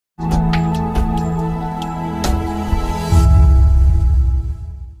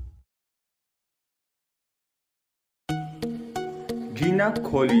Gena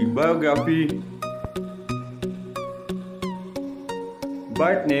Colley Biography.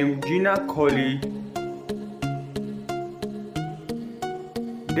 Birth name Gena Colley.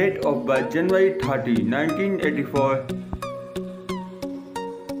 Date of birth January 30, 1984.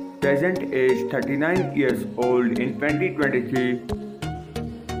 Present age 39 years old in 2023.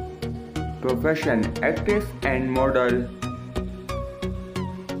 Profession actress and model.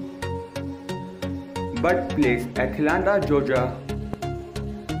 Birthplace Atlanta, Georgia.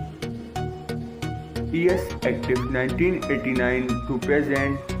 Years active 1989 to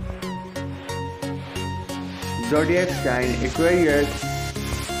present. Zodiac sign Aquarius.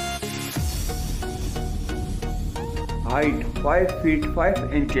 Height 5 feet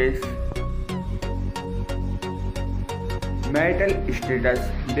 5 inches. Marital status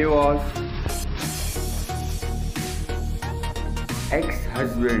divorce.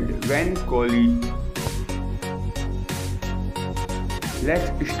 Ex-husband Gena Colley.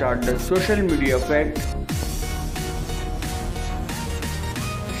 Let's start the social media fact.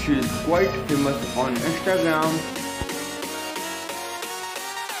 She is quite famous on Instagram.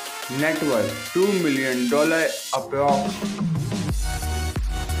 Net worth $2 million approx.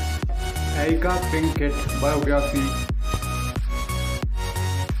 Pinkett Biography.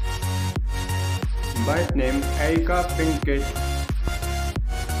 Birth name Pinkett.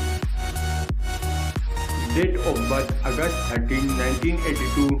 Date of birth August 13,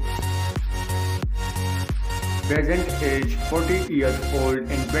 1982. Present age 40 years old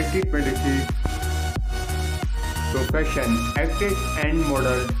in 2023. Profession actress and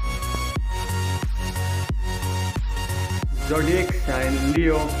model. Zodiac sign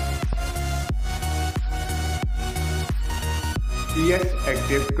Leo. Years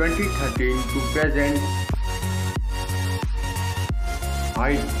active 2013 to present.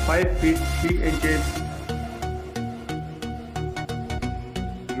 Height 5 feet 3 inches.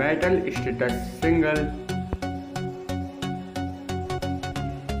 Marital status single.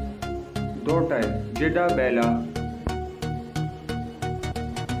 Daughter Jeda.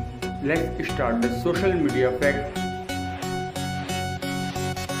 Let's start the social media fact.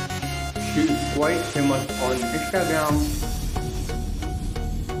 She is quite famous on Instagram.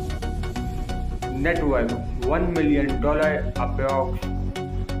 Net worth $1 million approx.